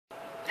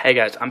Hey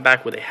guys, I'm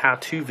back with a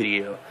how-to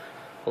video.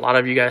 A lot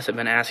of you guys have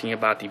been asking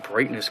about the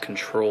brightness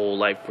control,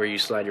 like where you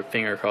slide your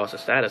finger across the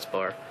status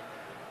bar.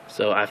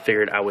 So I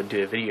figured I would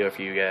do a video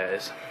for you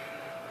guys.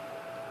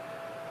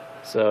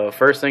 So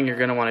first thing you're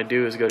going to want to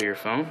do is go to your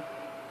phone.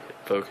 Hit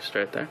focus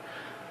right there.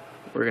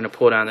 We're going to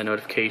pull down the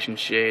notification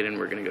shade and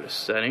we're going to go to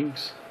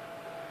settings.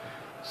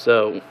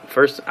 So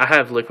first, I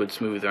have Liquid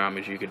Smooth on,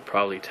 as you could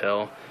probably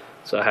tell.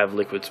 So I have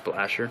Liquid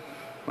Splasher.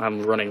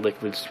 I'm running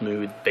Liquid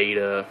Smooth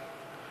Beta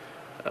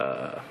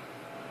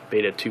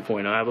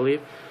 2.0, I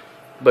believe.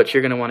 But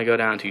you're going to want to go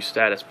down to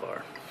status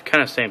bar.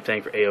 Kind of same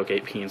thing for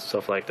AOKP and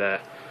stuff like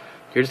that.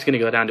 You're just going to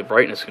go down to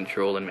brightness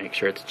control and make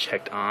sure it's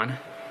checked on.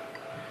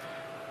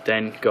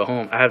 Then go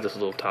home. I have this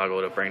little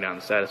toggle to bring down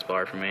the status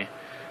bar for me.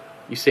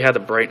 You see how the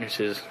brightness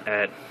is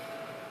at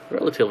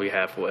relatively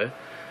halfway.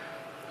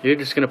 You're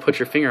just going to put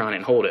your finger on it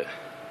and hold it.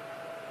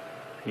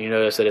 And you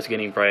notice that it's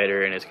getting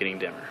brighter and it's getting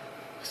dimmer.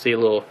 See a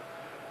little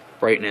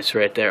brightness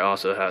right there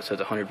also, how it says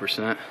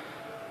 100%.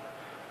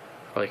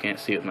 Probably can't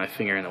see it with my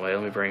finger in the way.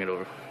 Let me bring it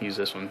over. Use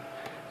this one.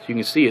 So you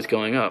can see it's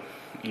going up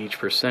each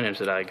percentage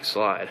that I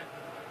slide.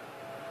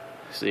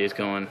 See, it's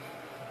going.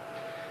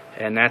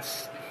 And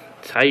that's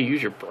how you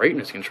use your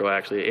brightness control,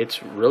 actually.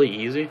 It's really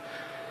easy.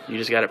 You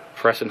just got to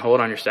press and hold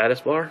on your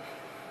status bar,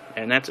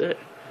 and that's it.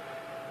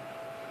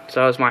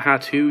 So that's my how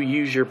to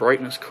use your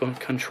brightness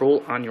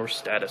control on your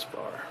status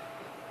bar.